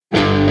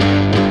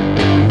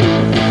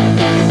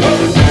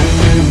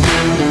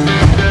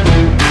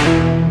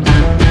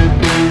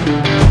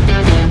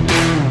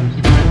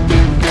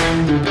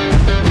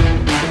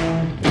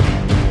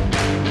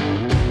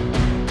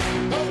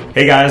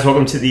Hey guys,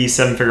 welcome to the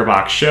Seven Figure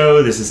Box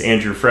Show. This is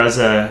Andrew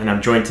Frezza, and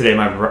I'm joined today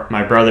by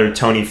my brother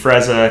Tony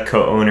Frezza,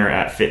 co-owner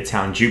at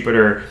FitTown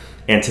Jupiter.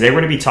 And today we're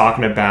going to be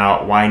talking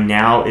about why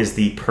now is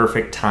the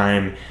perfect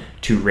time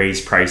to raise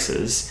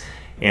prices.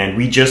 And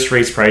we just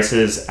raised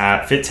prices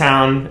at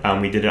FitTown.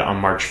 We did it on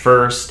March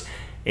 1st,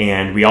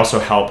 and we also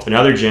helped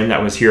another gym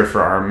that was here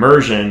for our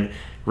immersion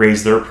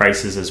raise their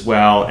prices as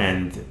well.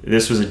 And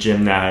this was a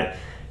gym that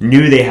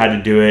knew they had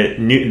to do it.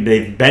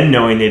 They've been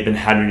knowing they've been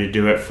having to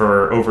do it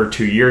for over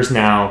 2 years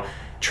now.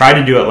 Tried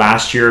to do it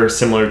last year,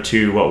 similar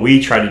to what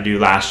we tried to do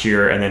last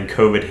year, and then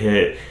COVID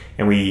hit,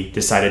 and we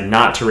decided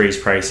not to raise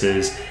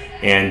prices.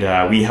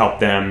 And we helped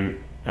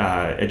them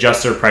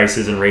adjust their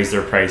prices and raise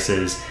their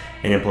prices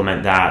and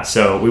implement that.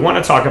 So we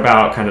want to talk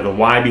about kind of the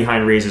why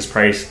behind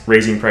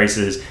raising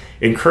prices,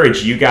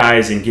 encourage you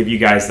guys and give you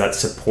guys that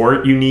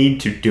support you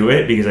need to do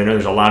it, because I know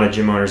there's a lot of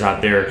gym owners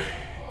out there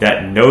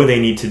that know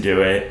they need to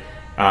do it.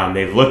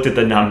 They've looked at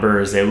the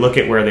numbers, they look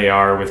at where they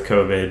are with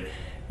COVID,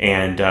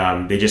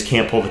 and they just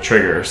can't pull the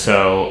trigger.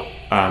 So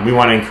we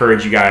want to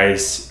encourage you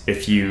guys,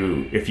 if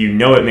you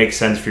know it makes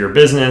sense for your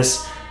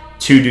business,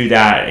 to do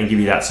that and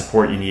give you that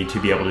support you need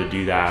to be able to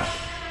do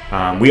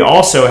that. We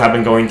also have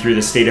been going through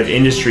the State of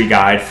Industry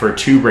Guide for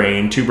Two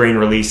Brain. Two Brain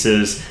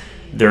releases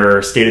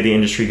their State of the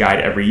Industry Guide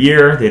every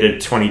year. They did a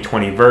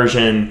 2020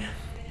 version,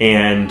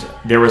 and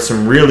there was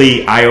some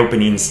really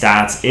eye-opening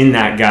stats in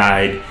that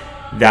guide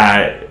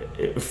that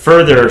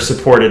further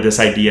supported this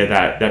idea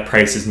that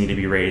prices need to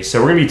be raised.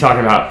 So we're going to be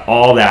talking about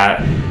all that,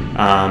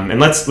 and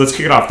let's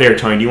kick it off there.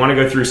 Tony, do you want to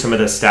go through some of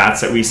the stats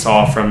that we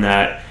saw from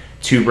that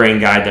Two Brain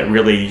guide that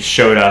really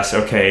showed us,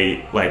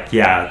 okay, like,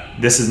 yeah,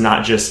 this is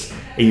not just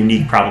a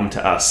unique problem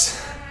to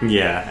us?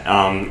 Yeah,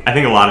 I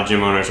think a lot of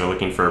gym owners are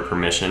looking for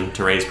permission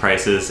to raise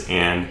prices,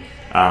 and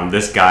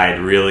this guide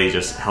really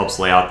just helps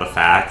lay out the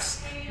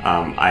facts.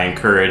 I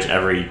encourage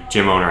every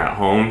gym owner at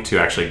home to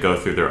actually go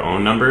through their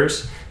own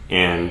numbers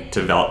and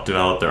develop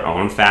their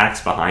own facts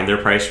behind their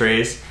price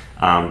raise.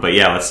 But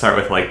yeah, let's start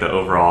with like the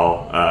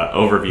overall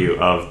overview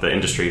of the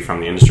industry from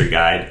the industry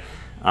guide.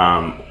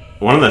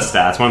 One of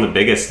the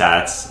biggest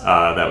stats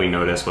that we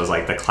noticed was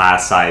like the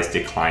class size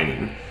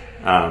declining.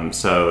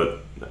 So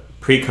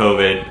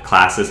pre-COVID,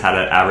 classes had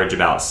an average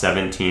about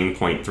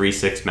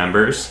 17.36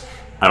 members.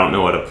 I don't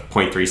know what a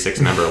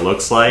 0.36 member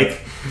looks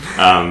like,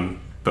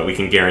 but we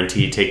can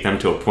guarantee take them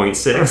to a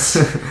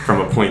 0.6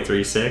 from a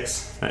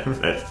 0.36.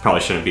 That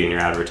probably shouldn't be in your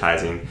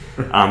advertising.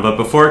 But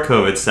before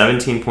COVID,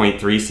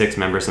 17.36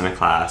 members in a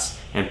class,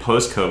 and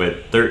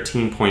post-COVID,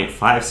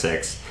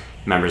 13.56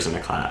 members in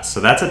a class. So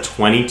that's a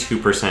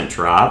 22%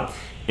 drop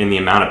in the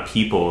amount of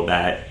people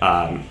that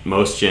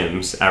most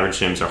gyms, average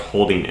gyms, are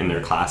holding in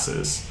their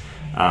classes.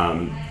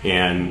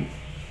 And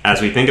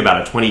as we think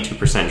about a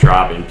 22%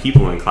 drop in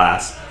people in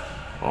class,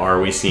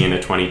 are we seeing a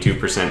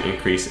 22%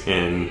 increase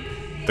in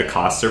the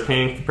costs they're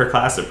paying per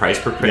class, the price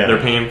they're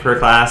paying per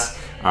class?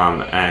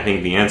 And I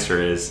think the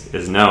answer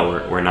is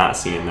no, we're not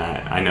seeing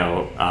that. I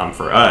know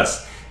for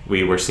us,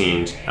 we were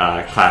seeing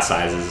class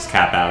sizes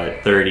cap out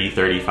at 30,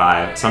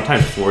 35,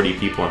 sometimes 40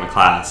 people in a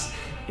class.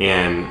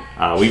 And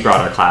we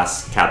brought our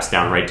class caps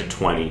down right to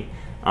 20.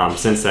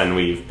 Since then,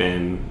 we've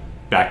been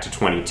back to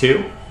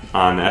 22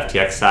 on the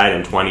FTX side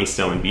and 20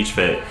 still in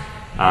BeachFit.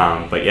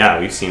 But yeah,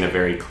 we've seen a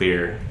very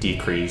clear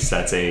decrease.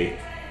 That's a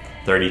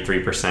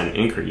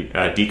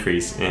 33%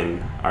 decrease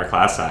in our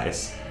class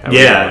size.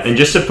 Yeah, and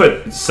just to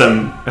put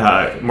some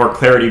more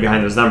clarity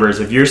behind those numbers,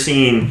 if you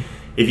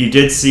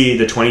did see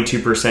the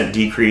 22%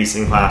 decrease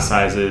in class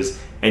sizes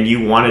and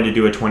you wanted to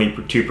do a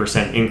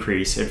 22%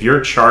 increase, if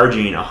you're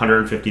charging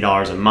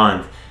 $150 a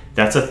month,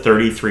 that's a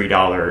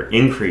 $33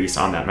 increase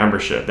on that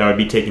membership. That would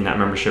be taking that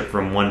membership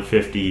from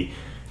 $150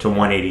 to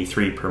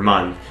 $183 per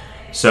month.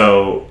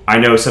 So I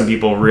know some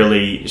people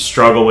really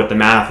struggle with the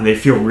math and they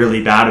feel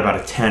really bad about a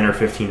 $10 or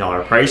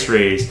 $15 price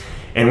raise.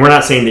 And we're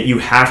not saying that you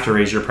have to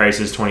raise your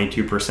prices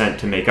 22%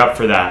 to make up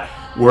for that.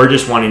 We're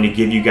just wanting to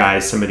give you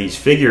guys some of these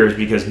figures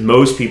because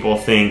most people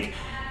think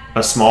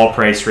a small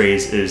price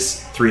raise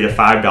is $3 to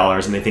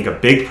 $5 and they think a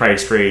big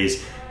price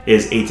raise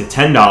is $8 to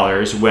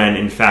 $10, when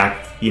in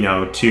fact,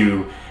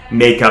 to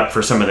make up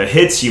for some of the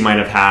hits you might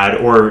have had,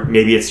 or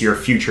maybe it's your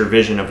future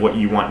vision of what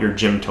you want your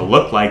gym to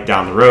look like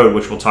down the road,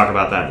 which we'll talk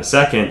about that in a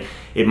second,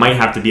 it might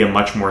have to be a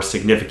much more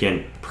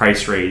significant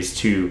price raise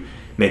to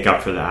make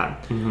up for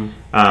that.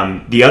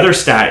 Mm-hmm. The other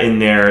stat in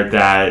there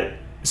that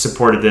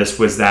supported this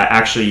was that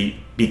actually,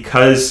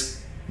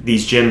 because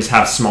these gyms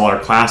have smaller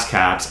class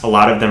caps, a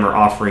lot of them are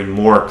offering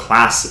more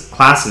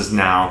classes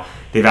now.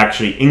 They've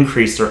actually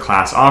increased their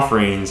class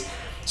offerings.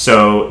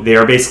 So they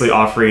are basically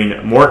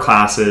offering more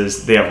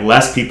classes. They have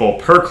less people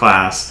per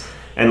class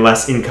and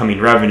less incoming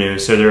revenue.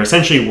 So they're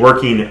essentially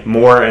working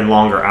more and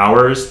longer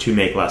hours to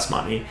make less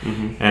money.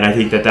 Mm-hmm. And I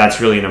think that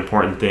that's really an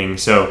important thing.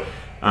 So,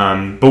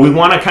 but we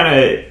want to kind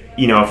of,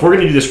 if we're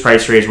going to do this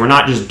price raise, we're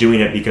not just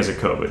doing it because of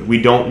COVID.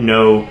 We don't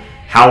know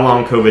how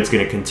long COVID's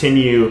going to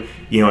continue.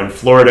 In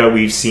Florida,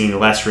 we've seen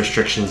less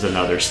restrictions than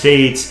other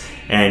states,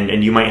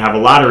 and you might have a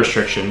lot of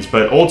restrictions,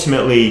 but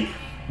ultimately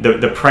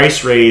the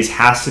price raise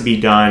has to be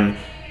done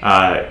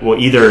well,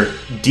 either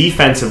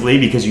defensively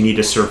because you need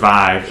to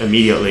survive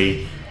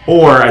immediately,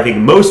 or I think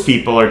most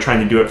people are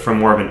trying to do it from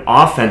more of an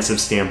offensive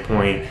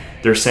standpoint.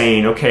 They're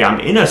saying, okay, I'm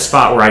in a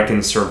spot where I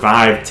can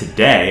survive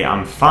today,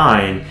 I'm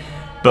fine,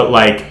 but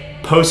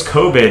like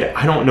post-COVID,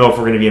 I don't know if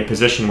we're going to be in a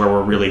position where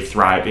we're really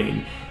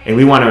thriving. And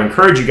we want to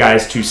encourage you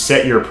guys to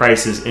set your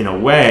prices in a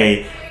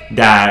way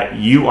that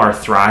you are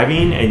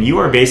thriving and you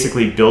are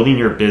basically building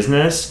your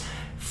business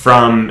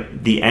from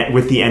the end,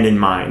 with the end in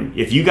mind.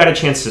 If you got a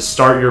chance to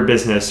start your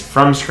business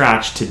from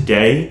scratch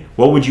today,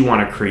 what would you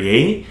want to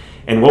create?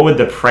 And what would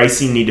the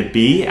pricing need to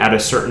be at a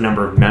certain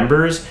number of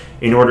members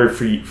in order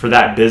for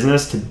that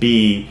business to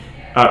be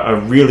a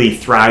really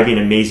thriving,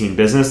 amazing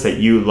business that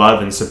you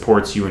love and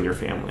supports you and your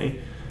family?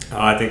 Oh,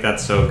 I think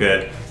that's so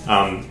good.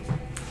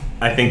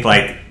 I think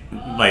like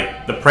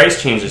the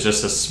price change is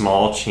just a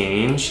small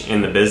change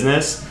in the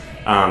business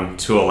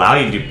to allow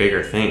you to do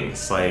bigger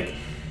things. Like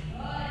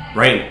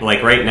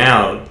right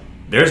now,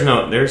 there's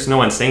no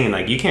one saying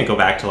like you can't go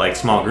back to like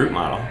small group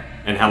model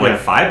and have like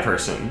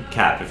 5-person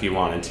cap if you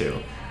wanted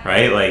to,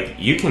 right? Like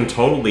you can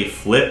totally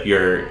flip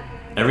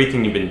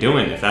everything you've been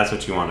doing if that's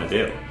what you want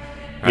to do,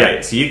 right?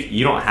 Yeah. So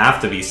you don't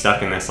have to be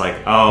stuck in this like,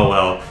 oh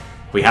well,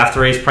 we have to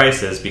raise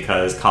prices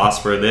because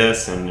costs were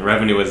this and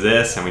revenue was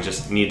this, and we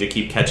just need to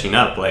keep catching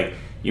up. Like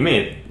you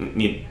may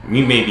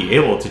be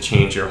able to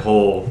change your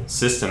whole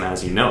system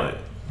as you know it.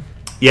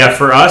 Yeah,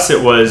 for us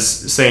it was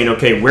saying,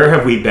 okay, where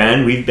have we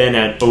been? We've been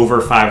at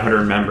over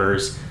 500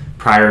 members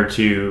prior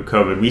to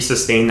COVID. We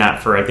sustained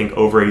that for I think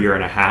over a year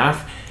and a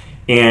half,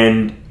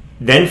 and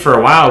then for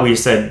a while we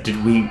said,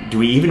 do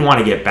we even want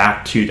to get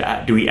back to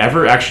that? Do we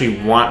ever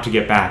actually want to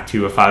get back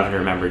to a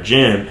 500 member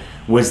gym?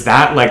 Was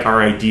that like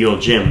our ideal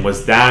gym?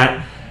 Was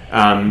that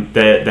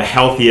the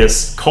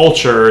healthiest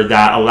culture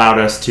that allowed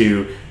us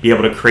to be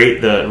able to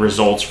create the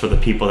results for the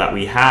people that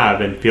we have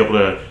and be able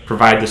to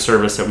provide the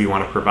service that we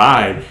want to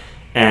provide?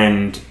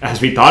 And as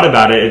we thought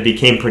about it, it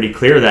became pretty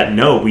clear that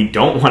no, we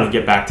don't want to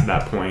get back to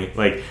that point.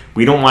 Like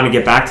we don't want to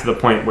get back to the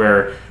point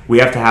where we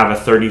have to have a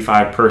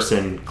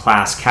 35-person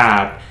class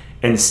cap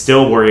and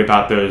still worry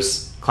about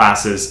those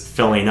classes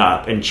filling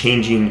up and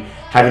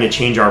having to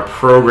change our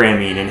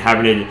programming and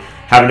having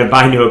to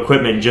buy new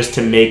equipment just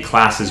to make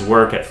classes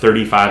work at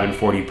 35 and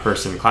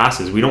 40-person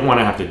classes. We don't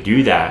want to have to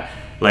do that.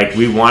 Like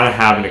we want to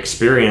have an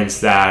experience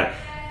that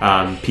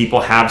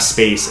people have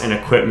space and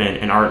equipment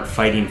and aren't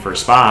fighting for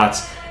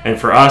spots. And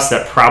for us,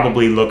 that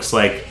probably looks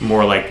like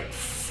more like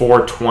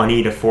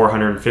 420 to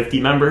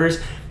 450 members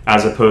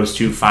as opposed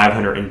to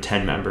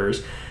 510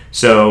 members.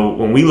 So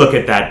when we look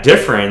at that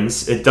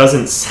difference, it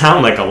doesn't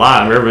sound like a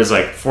lot. Everyone's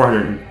like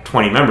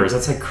 420 members.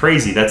 That's like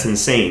crazy. That's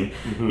insane.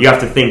 Mm-hmm. You have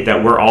to think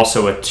that we're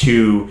also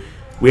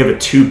we have a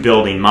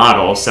 2-building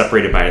model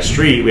separated by a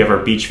street. We have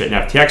our Beach Fit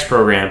and FTX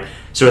program.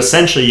 So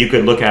essentially you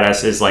could look at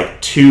us as like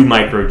 2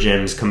 micro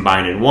gyms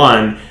combined in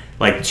one,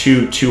 like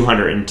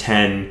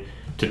 210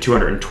 to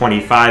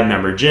 225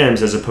 member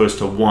gyms as opposed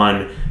to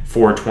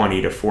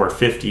 420 to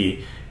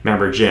 450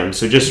 member gym.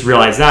 So just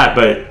realize that.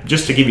 But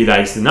just to give you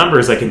the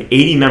numbers, like an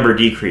 80 member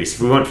decrease,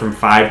 if we went from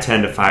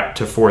 510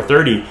 to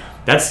 430,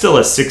 that's still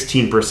a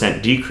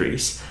 16%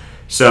 decrease.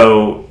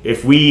 So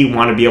if we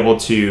want to be able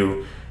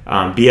to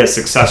be as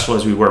successful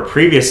as we were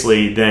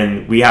previously,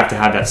 then we have to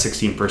have that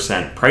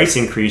 16% price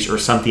increase or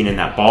something in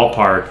that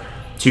ballpark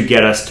to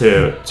get us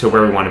to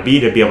where we want to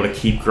be able to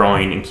keep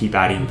growing and keep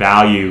adding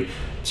value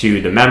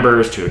to the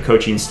members, to the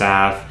coaching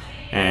staff,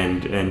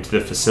 and to the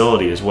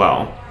facility as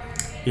well.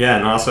 Yeah,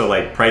 and also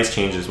like price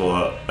changes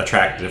will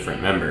attract a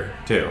different member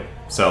too.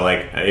 So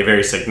like a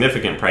very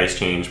significant price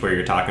change where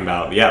you're talking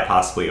about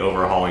possibly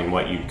overhauling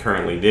what you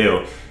currently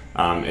do,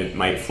 it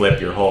might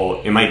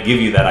it might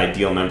give you that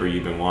ideal member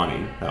you've been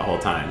wanting that whole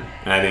time.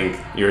 And I think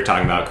you were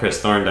talking about Chris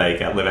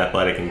Thorndike at Live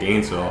Athletic in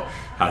Gainesville,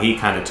 how he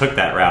kind of took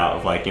that route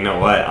of like, you know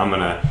what, I'm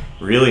gonna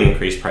really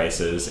increase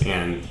prices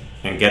and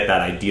get that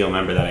ideal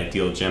member, that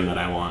ideal gym that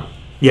I want.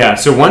 Yeah,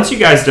 so once you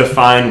guys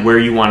define where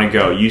you want to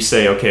go, you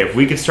say, okay, if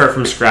we could start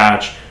from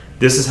scratch,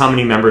 this is how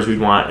many members we'd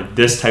want at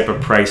this type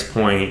of price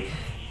point,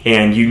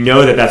 and you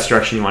know that that's the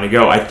direction you want to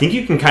go. I think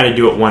you can kind of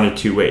do it one of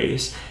two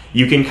ways.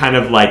 You can kind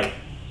of like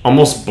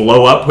almost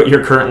blow up what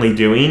you're currently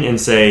doing and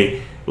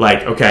say,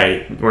 like,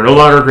 okay, we're no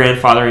longer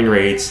grandfathering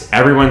rates.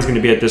 Everyone's going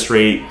to be at this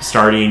rate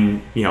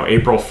starting,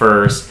 April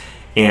 1st,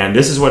 and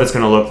this is what it's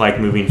going to look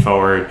like moving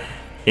forward.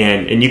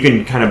 And you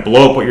can kind of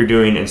blow up what you're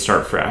doing and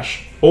start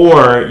fresh.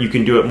 Or you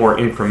can do it more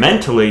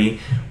incrementally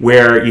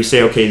where you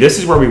say, okay, this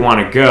is where we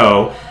want to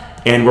go,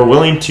 and we're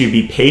willing to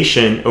be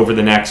patient over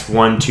the next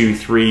 1, 2,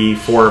 3,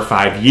 4, or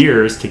 5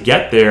 years to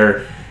get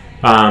there.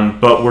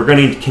 But we're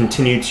going to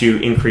continue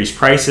to increase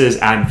prices,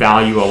 add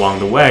value along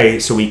the way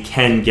so we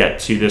can get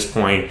to this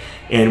point.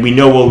 And we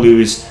know we'll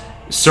lose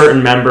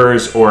certain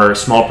members or a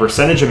small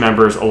percentage of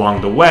members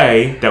along the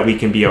way that we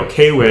can be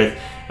okay with.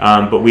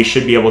 But we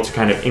should be able to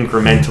kind of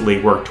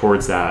incrementally work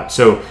towards that.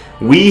 So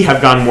we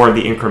have gone more of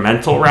the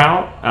incremental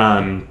route,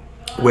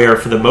 where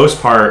for the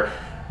most part,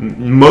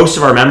 most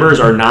of our members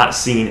are not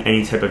seeing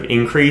any type of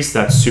increase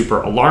that's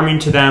super alarming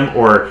to them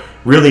or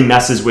really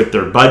messes with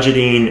their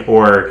budgeting,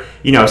 or,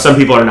 some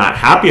people are not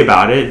happy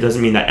about it. It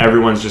doesn't mean that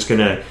everyone's just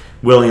going to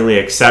willingly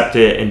accept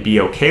it and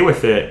be okay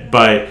with it.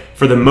 But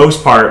for the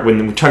most part,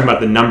 when we're talking about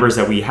the numbers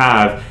that we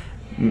have,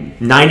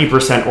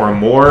 90% or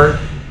more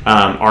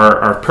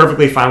are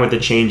perfectly fine with the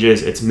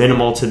changes. It's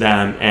minimal to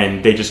them,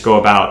 and they just go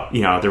about,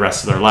 the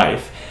rest of their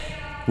life.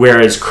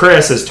 Whereas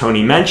Chris, as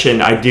Tony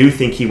mentioned, I do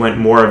think he went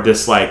more of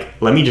this,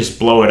 let me just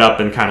blow it up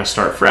and kind of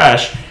start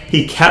fresh.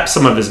 He kept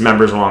some of his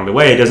members along the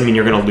way. It doesn't mean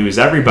you're going to lose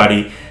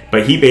everybody,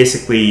 but he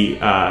basically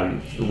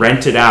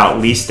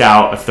leased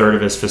out a third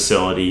of his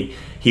facility.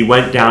 He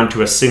went down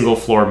to a single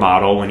floor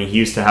model when he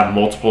used to have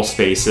multiple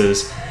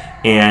spaces,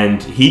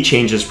 and he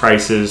changed his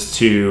prices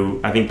to,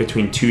 I think,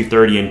 between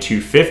 $230 and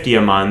 $250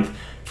 a month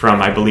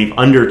from, I believe,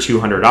 under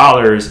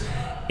 $200,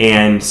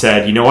 and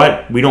said, you know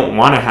what, we don't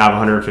want to have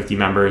 150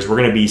 members. We're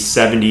going to be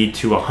 70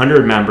 to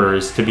 100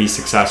 members to be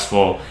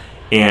successful,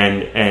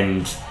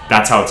 and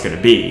that's how it's going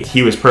to be.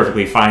 He was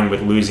perfectly fine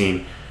with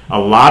losing a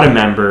lot of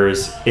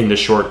members in the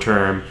short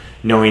term,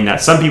 knowing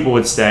that some people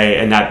would stay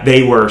and that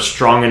they were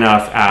strong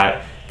enough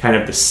at kind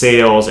of the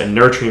sales and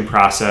nurturing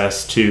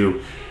process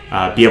to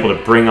be able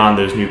to bring on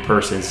those new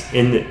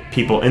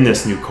people in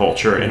this new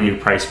culture and new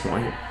price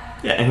point.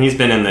 Yeah, and he's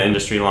been in the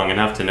industry long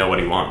enough to know what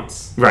he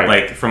wants. Right.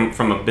 Like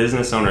from a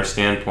business owner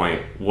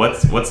standpoint,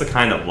 what's the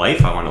kind of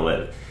life I want to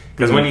live?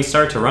 Because when you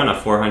start to run a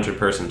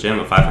 400-person gym,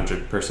 a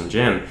 500-person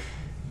gym,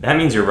 that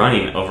means you're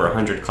running over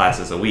 100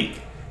 classes a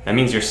week. That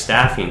means you're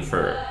staffing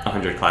for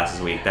 100 classes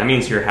a week. That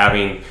means you're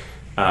having,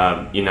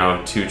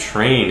 to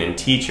train and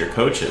teach your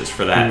coaches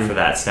for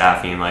that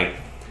staffing. Like,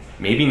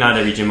 maybe not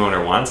every gym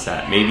owner wants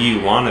that. Maybe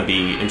you want to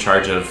be in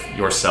charge of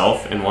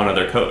yourself and one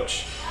other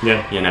coach.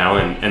 Yeah.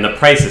 And the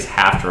prices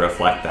have to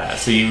reflect that.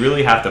 So you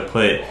really have to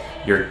put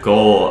your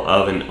goal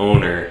of an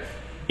owner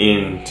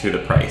into the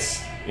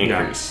price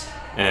increase. Yeah.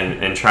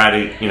 And try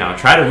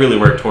to really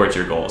work towards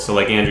your goal. So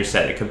like Andrew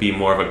said, it could be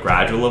more of a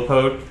gradual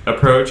approach,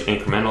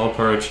 incremental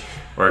approach,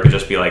 or it could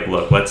just be like,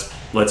 look,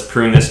 let's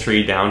prune this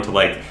tree down to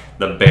like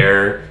the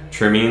bare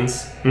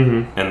trimmings,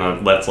 and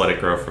then let's let it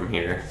grow from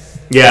here.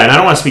 Yeah, and I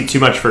don't want to speak too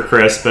much for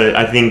Chris, but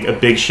I think a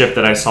big shift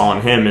that I saw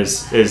in him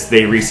is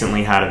they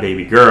recently had a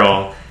baby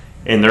girl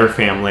in their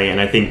family,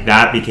 and I think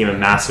that became a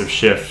massive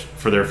shift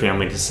for their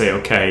family to say,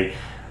 okay,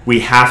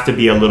 we have to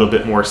be a little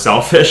bit more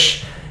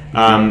selfish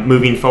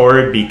moving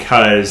forward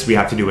because we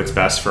have to do what's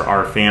best for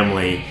our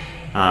family.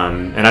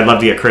 And I'd love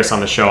to get Chris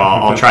on the show.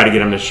 I'll try to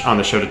get him on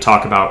the show to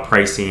talk about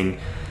pricing.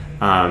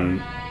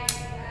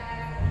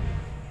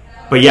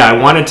 But yeah, I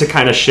wanted to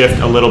kind of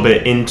shift a little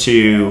bit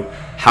into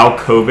how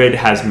COVID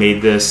has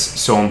made this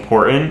so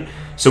important.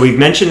 So we've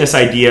mentioned this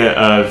idea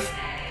of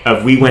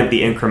we went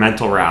the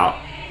incremental route.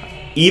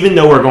 Even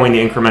though we're going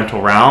the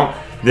incremental route,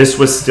 this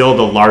was still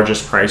the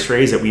largest price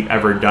raise that we've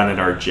ever done at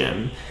our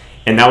gym.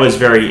 And that was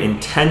very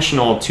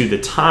intentional to the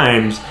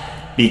times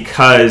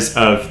because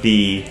of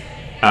the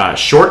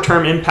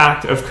short-term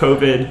impact of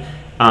COVID,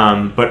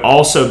 but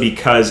also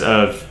because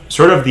of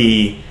sort of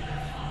the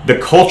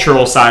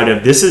cultural side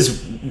of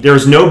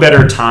there's no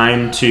better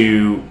time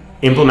to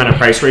implement a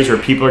price raise where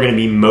people are going to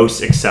be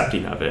most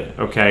accepting of it.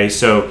 Okay,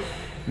 so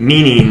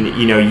meaning,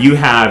 you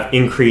have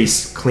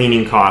increased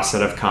cleaning costs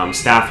that have come,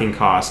 staffing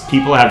costs.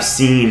 People have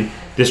seen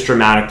this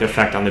dramatic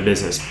effect on the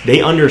business.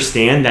 They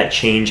understand that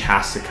change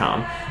has to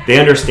come. They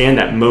understand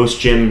that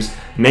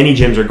many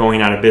gyms are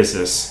going out of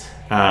business.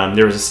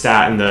 There was a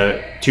stat in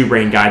the Two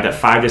Brain Guide that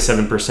 5 to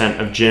 7%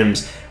 of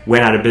gyms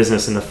went out of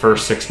business in the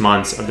first 6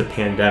 months of the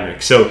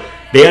pandemic. So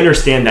they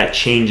understand that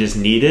change is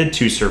needed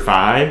to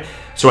survive.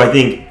 So I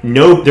think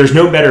there's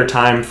no better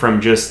time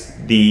from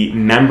just the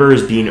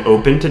members being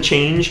open to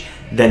change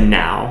than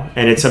now.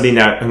 And it's something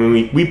that,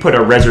 we put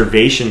a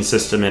reservation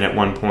system in at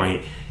one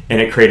point, and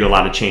it created a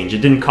lot of change. It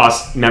didn't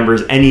cost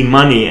members any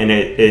money, and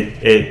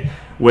it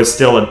was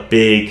still a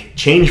big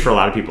change for a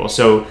lot of people.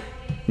 So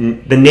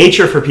the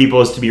nature for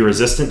people is to be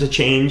resistant to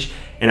change.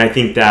 And I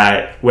think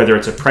that whether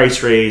it's a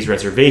price raise,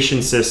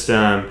 reservation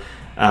system,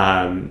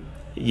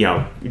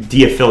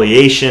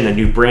 de-affiliation, a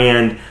new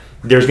brand,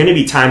 there's going to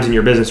be times in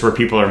your business where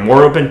people are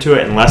more open to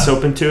it and less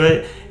open to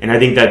it. And I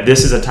think that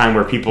this is a time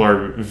where people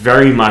are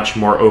very much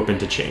more open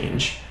to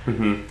change.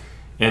 Mm-hmm.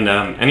 And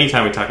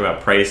anytime we talk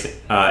about price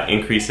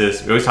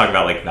increases, we always talk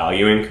about like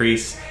value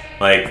increase.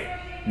 Like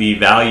the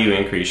value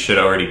increase should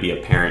already be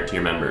apparent to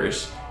your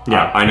members.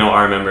 Yeah, I know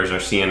our members are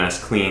seeing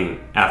us clean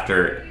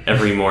after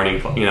every morning.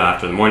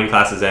 After the morning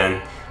classes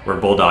end, we're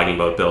bulldogging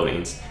both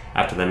buildings.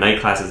 After the night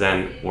classes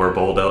end, we're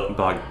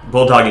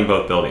bulldogging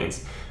both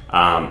buildings.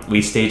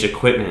 We stage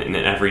equipment in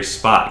every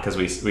spot because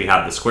we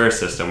have the square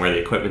system where the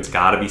equipment's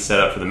got to be set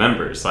up for the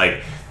members.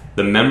 Like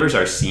the members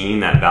are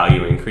seeing that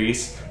value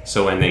increase,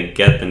 so when they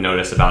get the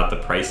notice about the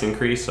price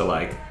increase, so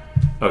like,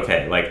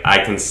 okay, like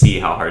I can see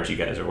how hard you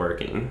guys are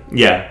working.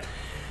 Yeah.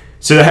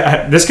 So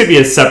this could be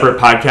a separate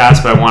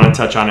podcast, but I want to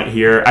touch on it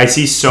here. I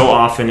see so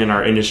often in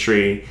our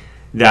industry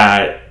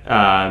that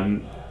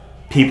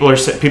people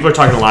are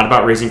talking a lot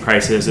about raising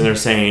prices, and they're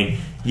saying,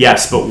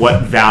 Yes, but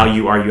what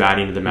value are you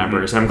adding to the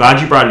members? And I'm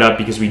glad you brought it up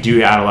because we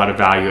do add a lot of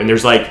value. And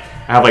there's I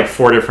have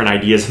 4 different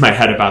ideas in my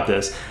head about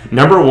this.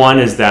 Number one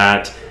is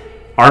that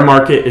our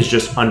market is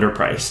just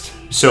underpriced.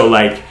 So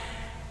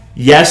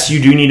yes,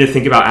 you do need to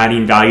think about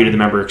adding value to the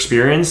member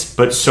experience,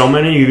 but so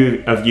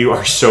many of you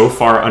are so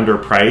far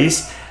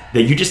underpriced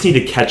that you just need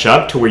to catch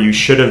up to where you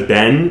should have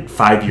been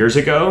 5 years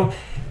ago.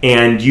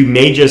 And you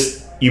may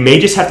just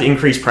have to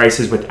increase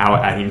prices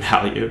without adding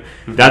value.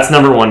 That's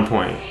number one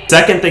point.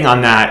 Second thing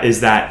on that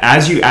is that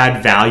as you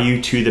add value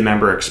to the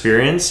member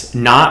experience,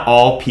 not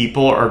all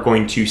people are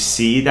going to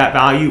see that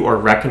value or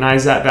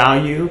recognize that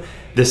value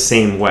the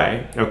same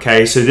way.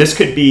 Okay, so this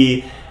could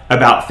be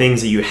about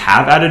things that you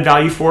have added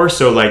value for.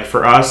 So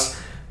for us,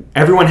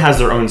 everyone has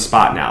their own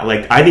spot now.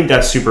 I think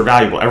that's super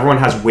valuable. Everyone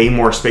has way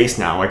more space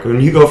now.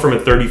 When you go from a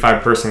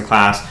 35-person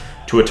class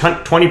to a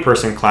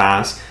 20-person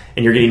class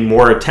and you're getting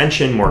more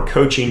attention, more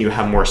coaching, you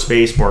have more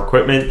space, more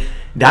equipment,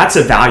 that's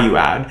a value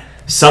add.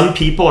 Some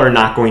people are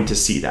not going to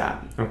see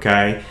that,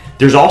 okay?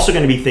 There's also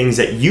going to be things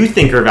that you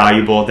think are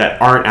valuable that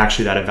aren't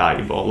actually that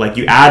valuable.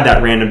 You add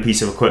that random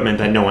piece of equipment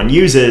that no one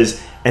uses,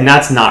 and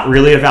that's not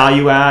really a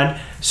value add.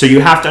 So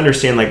you have to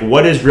understand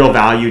what is real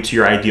value to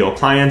your ideal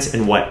clients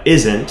and what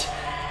isn't.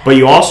 But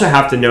you also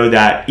have to know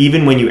that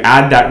even when you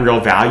add that real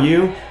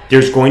value,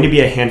 there's going to be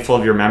a handful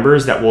of your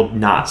members that will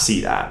not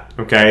see that.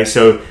 Okay,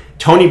 so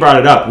Tony brought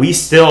it up. We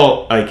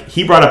still,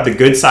 he brought up the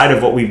good side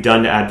of what we've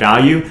done to add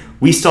value.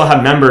 We still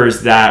have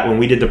members that when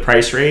we did the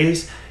price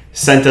raise,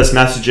 sent us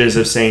messages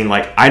of saying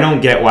I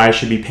don't get why I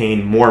should be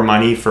paying more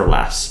money for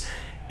less.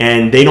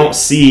 And they don't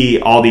see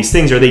all these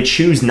things, or they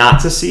choose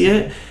not to see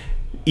it,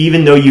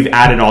 even though you've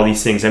added all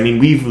these things. I mean,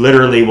 we've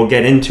literally, we'll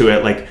get into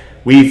it,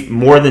 we've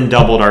more than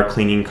doubled our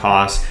cleaning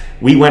costs.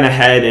 We went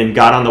ahead and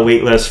got on the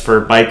wait list for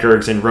bike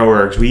ergs and row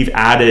ergs. We've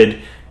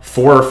added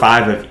 4 or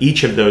 5 of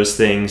each of those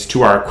things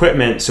to our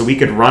equipment so we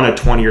could run a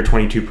 20 or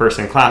 22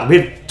 person class. We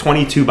have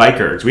 22 bike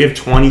ergs. We have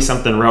 20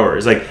 something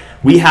rowers.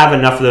 We have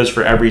enough of those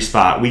for every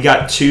spot. We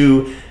got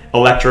 2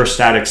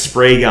 electrostatic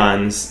spray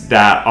guns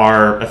that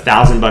are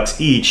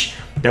 $1,000 each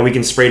that we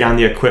can spray down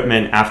the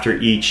equipment after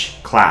each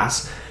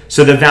class.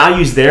 So the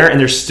value's there, and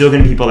there's still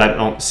going to be people that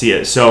don't see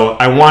it. So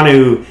I want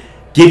to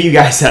give you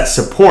guys that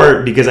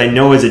support, because I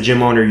know as a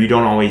gym owner you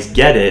don't always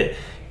get it,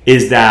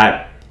 is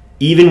that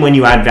even when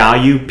you add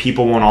value,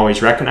 people won't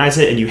always recognize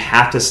it, and you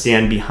have to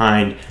stand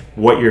behind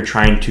what you're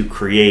trying to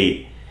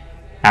create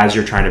as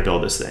you're trying to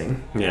build this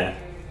thing. Yeah.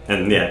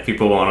 And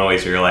people won't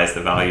always realize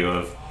the value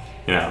of,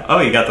 oh,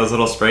 you got those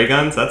little spray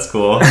guns? That's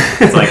cool. It's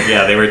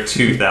they were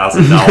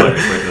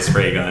 $2,000 worth of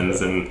spray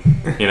guns. And,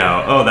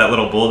 oh, that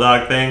little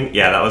bulldog thing?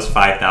 Yeah, that was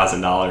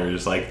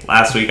 $5,000.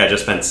 Last week I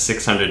just spent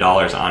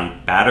 $600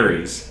 on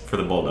batteries for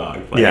the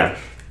bulldog. Yeah.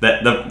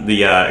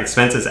 The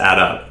expenses add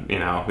up.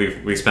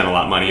 We spent a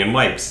lot of money in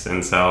wipes.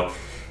 And so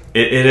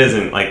it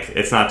isn't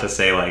it's not to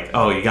say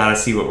oh, you got to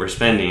see what we're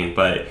spending.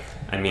 But,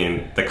 I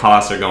mean, the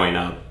costs are going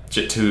up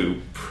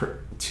to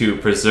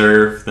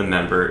preserve the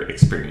member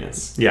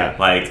experience. Yeah.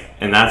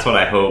 And that's what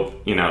I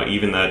hope,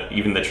 even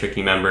the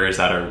tricky members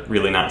that are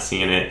really not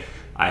seeing it,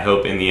 I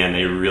hope in the end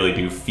they really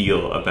do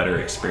feel a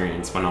better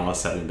experience when all is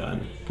said and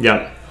done.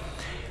 Yep.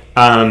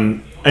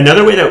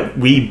 Another way that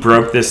we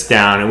broke this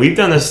down, and we've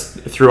done this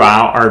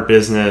throughout our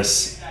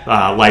business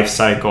life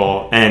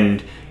cycle,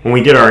 and when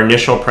we did our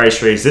initial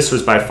price raise, this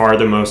was by far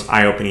the most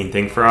eye-opening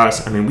thing for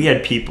us. I mean, we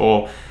had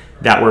people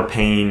that were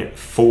paying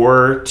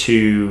 $4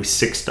 to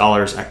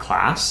 $6 a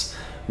class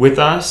with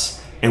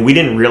us, and we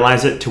didn't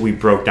realize it till we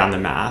broke down the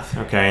math.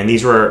 Okay, and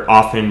these were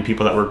often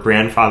people that were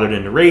grandfathered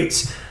into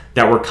rates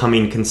that were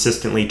coming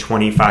consistently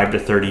 25 to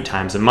 30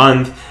 times a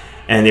month,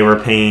 and they were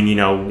paying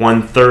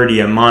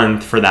 $130 a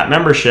month for that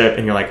membership,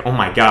 and you're like, oh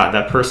my god,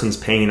 that person's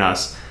paying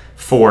us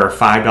 $4 or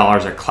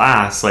 $5 a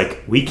class.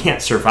 We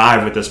can't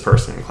survive with this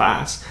person in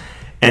class.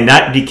 And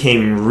that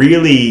became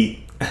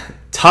really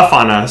tough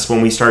on us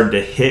when we started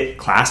to hit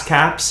class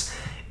caps,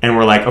 and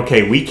we're like,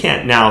 okay, we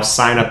can't now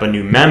sign up a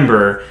new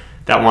member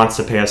that wants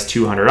to pay us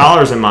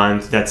 $200 a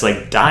month that's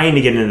dying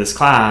to get into this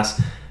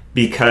class,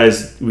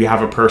 because we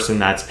have a person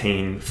that's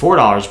paying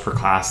 $4 per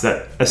class.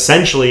 That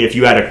essentially, if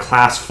you had a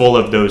class full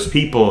of those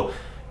people,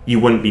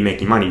 you wouldn't be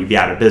making money. You'd be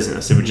out of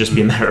business. It would just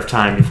be a matter of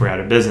time before you're out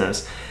of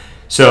business.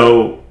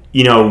 So,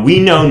 we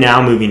know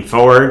now moving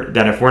forward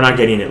that if we're not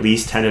getting at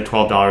least $10 to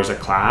 $12 a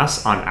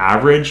class on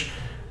average,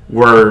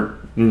 we're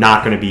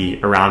not going to be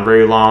around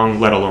very long,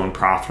 let alone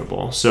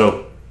profitable.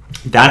 So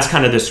that's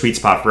kind of the sweet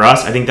spot for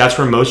us. I think that's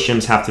where most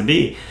gyms have to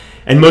be.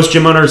 And most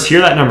gym owners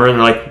hear that number and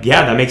they're like,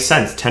 yeah, that makes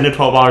sense. $10 to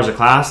 $12 a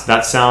class,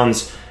 that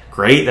sounds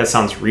great. That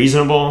sounds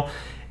reasonable.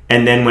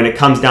 And then when it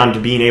comes down to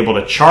being able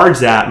to charge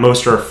that,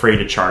 most are afraid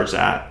to charge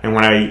that. And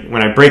when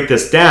I break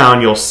this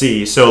down, you'll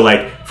see. So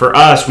for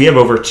us, we have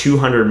over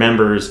 200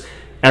 members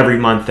every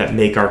month that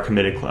make our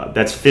committed club.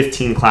 That's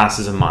 15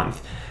 classes a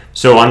month.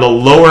 So on the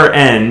lower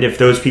end, if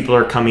those people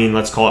are coming,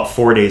 let's call it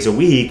 4 days a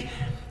week,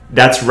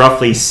 that's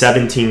roughly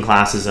 17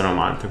 classes in a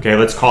month. Okay,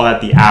 let's call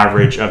that the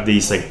average of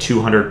these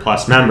 200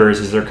 plus members,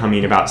 is they're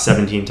coming about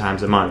 17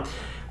 times a month.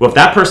 Well, if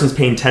that person's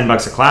paying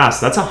 $10 a class,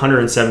 that's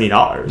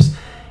 $170.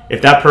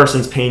 If that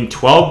person's paying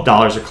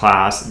 $12 a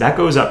class, that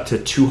goes up to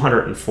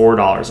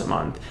 $204 a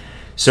month.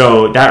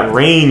 So that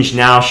range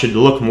now should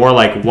look more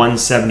like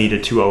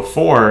 $170 to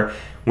 $204,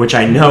 which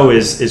I know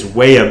is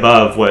way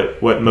above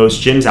what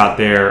most gyms out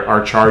there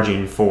are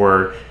charging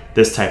for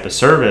this type of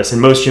service.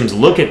 And most gyms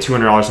look at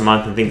 $200 a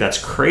month and think that's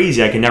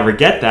crazy. I can never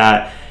get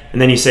that. And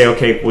then you say,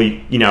 okay,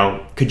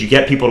 well, could you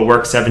get people to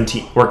work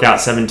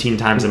out 17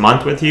 times a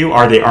month with you?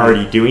 Are they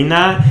already doing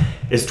that?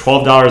 Is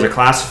 $12 a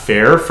class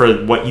fair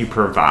for what you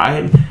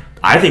provide?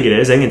 I think it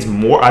is. I think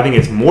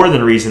it's more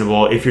than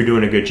reasonable if you're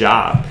doing a good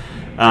job.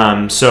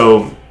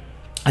 So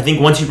I think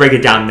once you break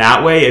it down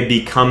that way, it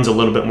becomes a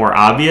little bit more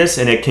obvious,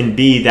 and it can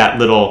be that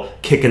little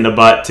kick in the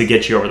butt to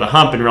get you over the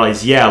hump and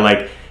realize, yeah,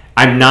 like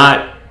I'm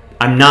not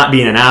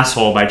being an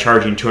asshole by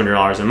charging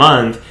 $200 a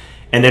month.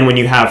 And then when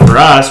you have, for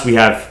us, we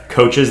have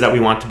coaches that we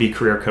want to be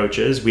career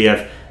coaches. We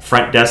have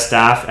front desk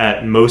staff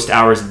at most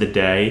hours of the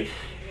day.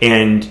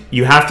 And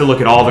you have to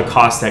look at all the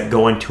costs that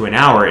go into an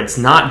hour. It's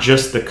not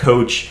just the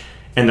coach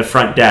and the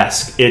front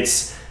desk.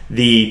 It's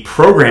the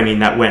programming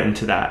that went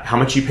into that. How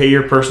much you pay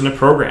your person to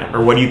program,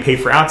 or what do you pay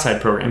for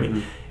outside programming?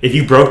 Mm-hmm. If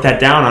you broke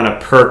that down on a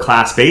per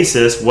class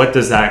basis, what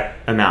does that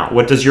amount?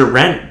 What does your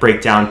rent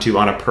break down to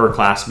on a per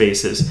class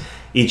basis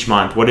each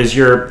month? What is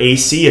your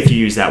AC if you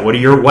use that? What are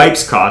your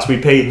wipes cost? We're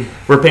paying,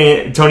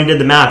 Tony did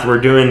the math, we're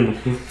doing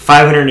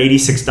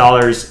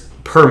 $586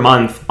 per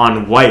month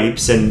on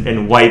wipes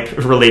and wipe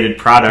related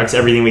products,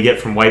 everything we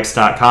get from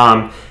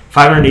wipes.com,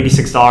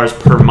 $586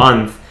 per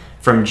month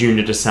from June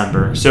to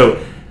December.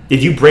 So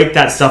if you break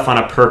that stuff on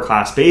a per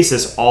class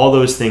basis, all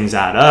those things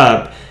add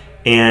up,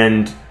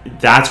 and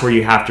that's where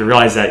you have to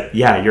realize that,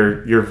 yeah,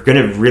 you're going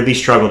to really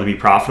struggle to be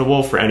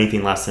profitable for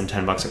anything less than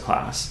 $10 a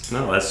class.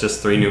 No, that's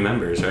just 3 new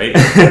members, right?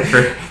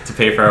 to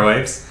pay for our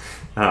wipes.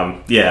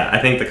 Yeah, I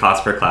think the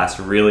cost per class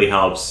really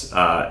helps.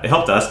 It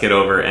helped us get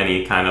over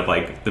any kind of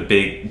like the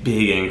big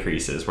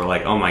increases. We're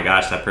like, oh my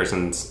gosh,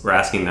 we're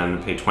asking them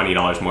to pay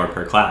 $20 more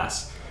per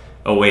class.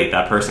 Oh wait,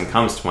 that person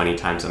comes 20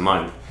 times a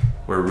month.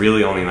 We're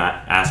really only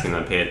not asking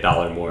them to pay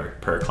 $1 more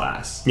per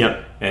class.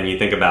 Yep. And you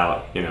think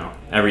about,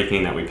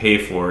 everything that we pay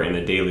for in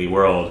the daily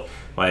world,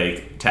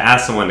 like to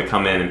ask someone to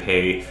come in and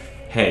pay,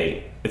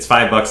 hey, it's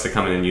 $5 to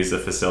come in and use the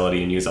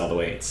facility and use all the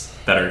weights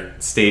that are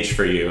staged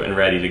for you and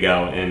ready to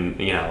go and,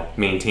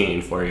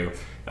 maintained for you.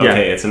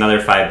 Okay, yeah. It's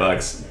another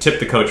 $5. Tip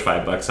the coach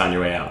 $5 on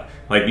your way out.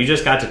 Like you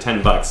just got to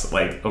 $10,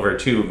 like over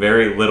 2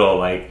 very little,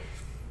 like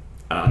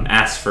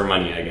ask for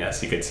money, I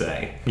guess you could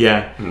say.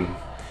 Yeah. Mm.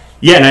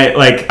 Yeah, and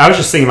I was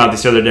just thinking about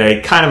this the other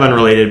day, kind of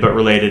unrelated but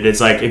related.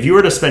 It's like if you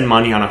were to spend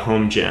money on a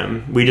home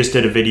gym, we just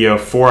did a video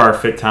for our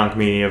FitTown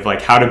community of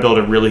like how to build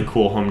a really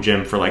cool home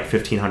gym for like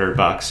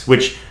 $1,500,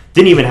 which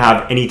didn't even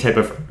have any type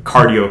of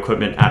cardio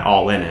equipment at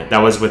all in it. That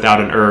was without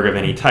an erg of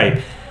any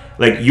type.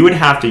 Like you would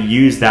have to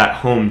use that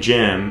home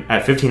gym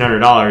at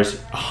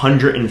 $1,500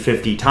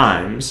 150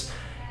 times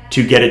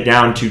to get it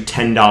down to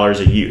 $10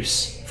 a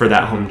use for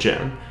that home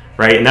gym,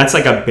 right? And that's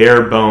like a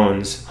bare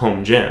bones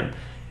home gym.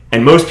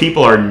 And most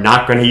people are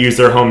not going to use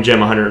their home gym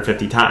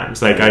 150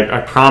 times. Like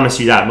I promise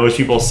you that. Most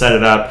people set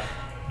it up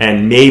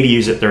and maybe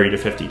use it 30 to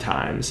 50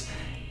 times.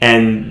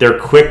 And they're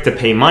quick to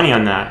pay money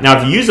on that. Now,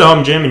 if you use a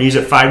home gym and use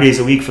it 5 days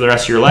a week for the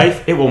rest of your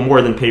life, it will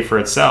more than pay for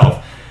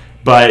itself.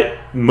 But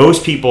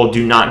most people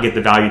do not get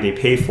the value they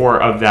pay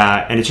for of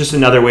that. And it's just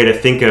another way to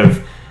think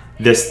of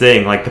this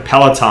thing. Like the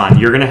Peloton,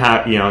 you're going to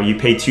have, you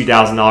pay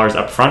 $2,000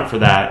 up front for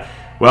that.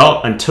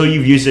 Well, until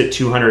you've used it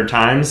 200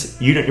 times,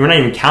 you're not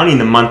even counting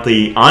the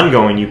monthly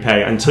ongoing you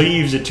pay. Until you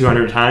use it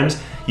 200 times,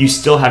 you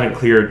still haven't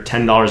cleared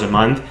 $10 a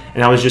month,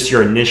 and that was just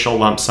your initial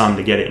lump sum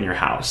to get it in your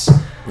house.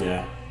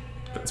 Yeah,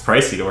 it's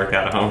pricey to work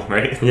out at home,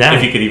 right? Yeah,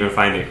 if you could even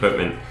find the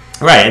equipment.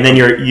 Right, and then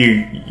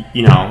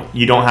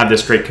you don't have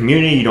this great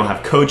community, you don't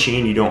have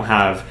coaching, you don't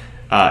have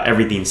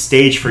everything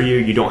staged for you,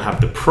 you don't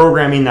have the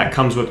programming that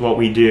comes with what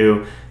we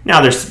do. Now,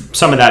 there's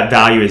some of that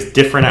value is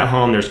different at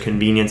home. There's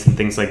convenience and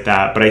things like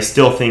that, but I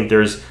still think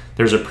there's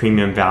a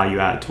premium value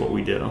add to what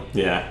we do.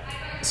 Yeah.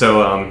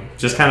 So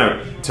just kind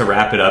of to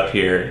wrap it up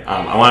here,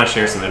 I want to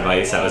share some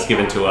advice that was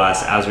given to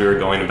us as we were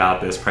going about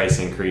this price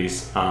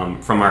increase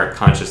from our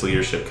conscious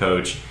leadership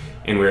coach,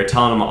 and we were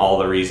telling him all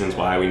the reasons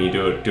why we need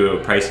to do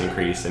a price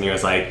increase, and he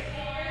was like,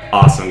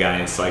 "Awesome,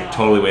 guys! Like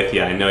totally with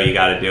you. I know you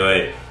got to do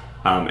it."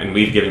 And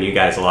we've given you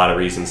guys a lot of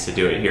reasons to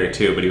do it here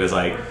too. But he was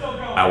like,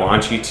 "I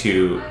want you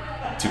to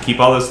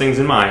keep all those things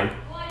in mind,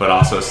 but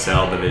also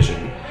sell the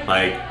vision.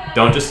 Like,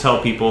 don't just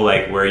tell people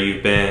like where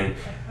you've been,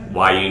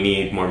 why you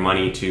need more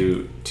money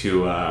to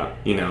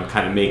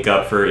kind of make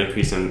up for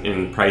increase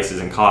in prices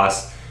and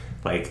costs.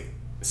 Like,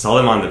 sell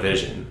them on the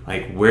vision.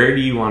 Like, where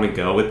do you want to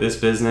go with this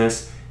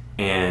business,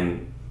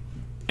 and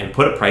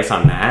put a price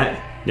on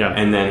that. Yeah.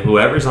 And then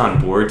whoever's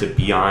on board to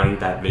be on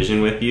that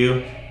vision with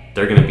you,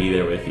 they're going to be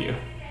there with you,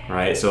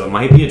 right? So it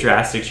might be a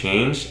drastic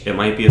change, it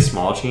might be a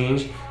small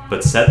change,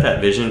 but set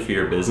that vision for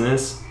your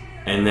business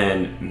and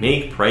then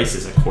make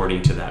prices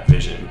according to that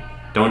vision.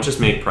 Don't just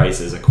make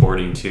prices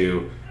according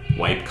to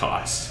wipe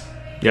costs.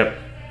 Yep.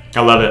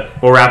 I love it.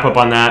 We'll wrap up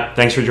on that.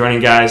 Thanks for joining,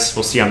 guys.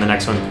 We'll see you on the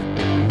next one.